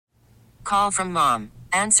Call from mom.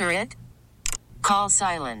 Answer it. Call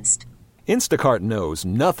silenced. Instacart knows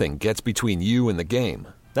nothing gets between you and the game.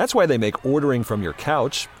 That's why they make ordering from your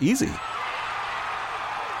couch easy.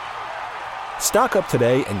 Stock up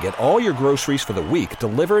today and get all your groceries for the week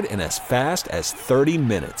delivered in as fast as 30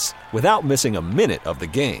 minutes without missing a minute of the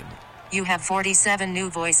game. You have 47 new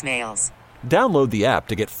voicemails. Download the app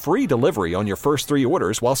to get free delivery on your first 3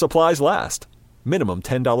 orders while supplies last. Minimum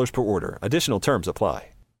 $10 per order. Additional terms apply.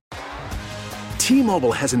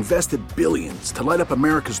 T-Mobile has invested billions to light up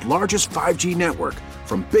America's largest 5G network,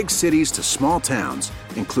 from big cities to small towns,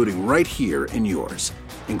 including right here in yours.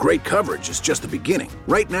 And great coverage is just the beginning.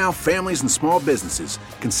 Right now, families and small businesses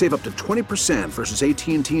can save up to 20% versus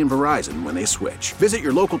AT&T and Verizon when they switch. Visit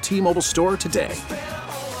your local T-Mobile store today.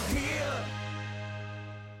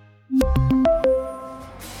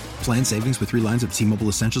 Plan savings with 3 lines of T-Mobile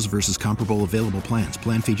Essentials versus comparable available plans.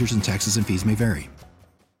 Plan features and taxes and fees may vary.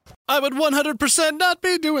 I would 100% not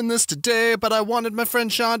be doing this today, but I wanted my friend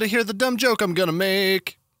Sean to hear the dumb joke I'm gonna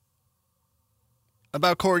make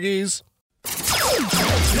about corgis.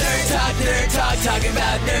 Nerd talk, talking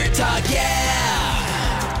about nerd talk, yeah!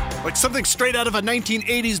 Like something straight out of a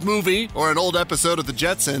 1980s movie or an old episode of The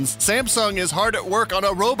Jetsons, Samsung is hard at work on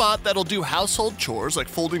a robot that'll do household chores like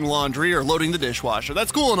folding laundry or loading the dishwasher.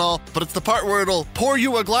 That's cool and all, but it's the part where it'll pour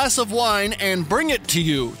you a glass of wine and bring it to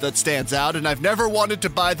you that stands out, and I've never wanted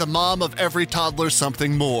to buy the mom of every toddler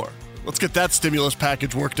something more. Let's get that stimulus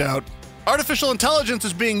package worked out. Artificial intelligence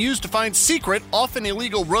is being used to find secret, often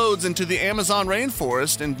illegal roads into the Amazon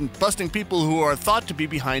rainforest and busting people who are thought to be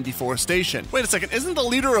behind deforestation. Wait a second, isn't the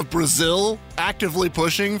leader of Brazil actively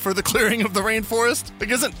pushing for the clearing of the rainforest?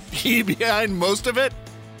 Like, isn't he behind most of it?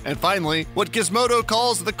 And finally, what Gizmodo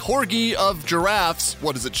calls the corgi of giraffes.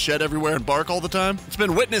 What, does it shed everywhere and bark all the time? It's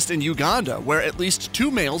been witnessed in Uganda, where at least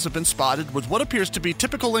 2 males have been spotted with what appears to be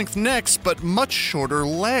typical length necks, but much shorter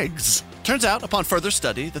legs. Turns out, upon further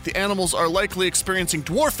study, that the animals are likely experiencing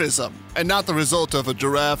dwarfism, and not the result of a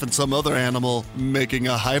giraffe and some other animal making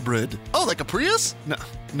a hybrid. Oh, like a Prius?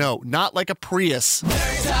 No, not like a Prius.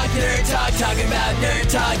 Nerd talk, talking about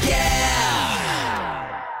nerd talk,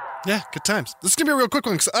 yeah! Yeah, good times. This is gonna be a real quick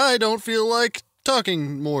one, because I don't feel like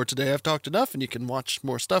talking more today. I've talked enough, and you can watch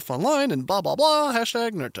more stuff online, and blah, blah, blah,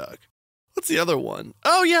 hashtag nerd talk. What's the other one?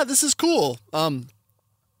 Oh, yeah, this is cool.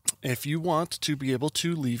 If you want to be able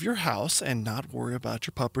to leave your house and not worry about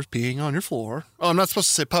your puppers peeing on your floor. Oh, I'm not supposed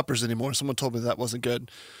to say puppers anymore. Someone told me that wasn't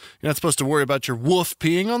good. You're not supposed to worry about your woof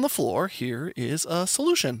peeing on the floor. Here is a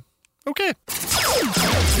solution. Okay.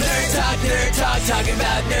 Nerd talk, talking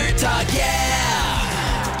about nerd talk, yeah!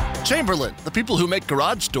 Chamberlain, the people who make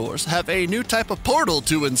garage doors, have a new type of portal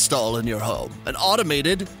to install in your home. An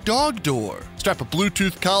automated dog door. Strap a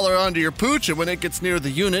Bluetooth collar onto your pooch, and when it gets near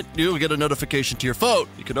the unit, you'll get a notification to your phone.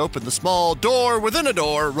 You can open the small door within a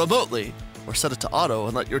door remotely, or set it to auto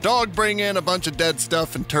and let your dog bring in a bunch of dead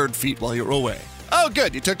stuff and turd feet while you're away. Oh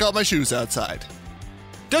good, you took all my shoes outside.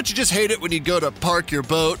 Don't you just hate it when you go to park your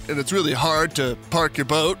boat and it's really hard to park your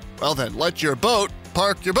boat? Well then, let your boat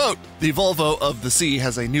park your boat. The Volvo of the Sea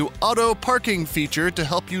has a new auto parking feature to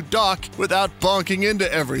help you dock without bonking into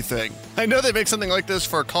everything. I know they make something like this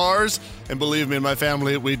for cars, and believe me and my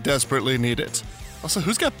family, we desperately need it. Also,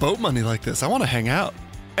 who's got boat money like this? I want to hang out.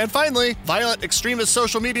 And finally, violent extremist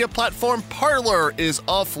social media platform Parler is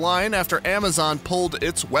offline after Amazon pulled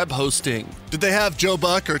its web hosting. Did they have Joe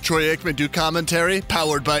Buck or Troy Aikman do commentary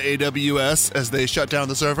powered by AWS as they shut down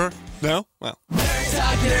the server? No? Well.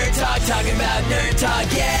 Nerd talk, talking about nerd talk,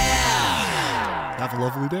 yeah! Have a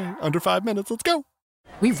lovely day. Under 5 minutes. Let's go.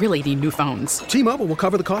 We really need new phones. T-Mobile will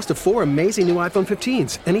cover the cost of 4 amazing new iPhone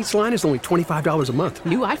 15s, and each line is only $25 a month.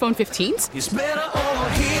 New iPhone 15s? It's better over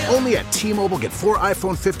here. Only at T-Mobile, get 4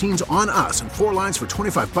 iPhone 15s on us and 4 lines for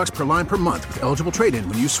 $25 per line per month with eligible trade-in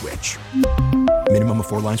when you switch. Minimum of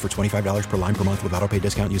 4 lines for $25 per line per month with autopay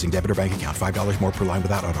discount using debit or bank account. $5 more per line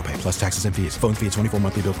without autopay, plus taxes and fees. Phone fee at 24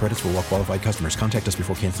 monthly bill credits for well-qualified customers. Contact us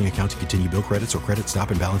before canceling account to continue bill credits or credit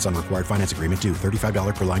stop and balance on required finance agreement due.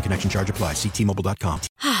 $35 per line connection charge applies. See T-Mobile.com.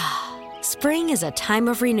 Spring is a time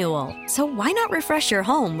of renewal, so why not refresh your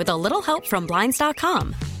home with a little help from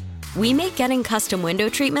Blinds.com? We make getting custom window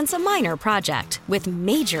treatments a minor project with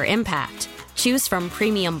major impact. Choose from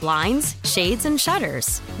premium blinds, shades, and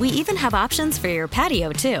shutters. We even have options for your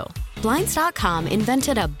patio, too. Blinds.com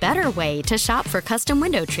invented a better way to shop for custom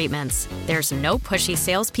window treatments. There's no pushy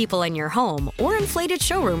salespeople in your home or inflated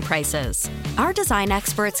showroom prices. Our design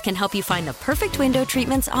experts can help you find the perfect window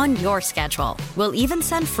treatments on your schedule. We'll even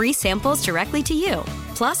send free samples directly to you.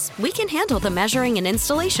 Plus, we can handle the measuring and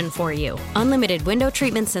installation for you. Unlimited window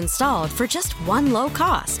treatments installed for just one low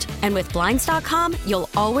cost. And with Blinds.com, you'll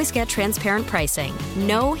always get transparent pricing.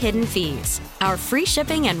 No hidden fees. Our free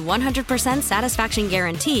shipping and 100% satisfaction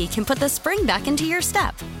guarantee can put the spring back into your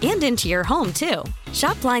step and into your home, too.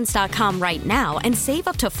 Shop Blinds.com right now and save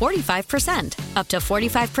up to 45%. Up to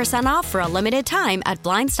 45% off for a limited time at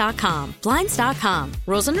Blinds.com. Blinds.com.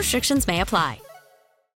 Rules and restrictions may apply.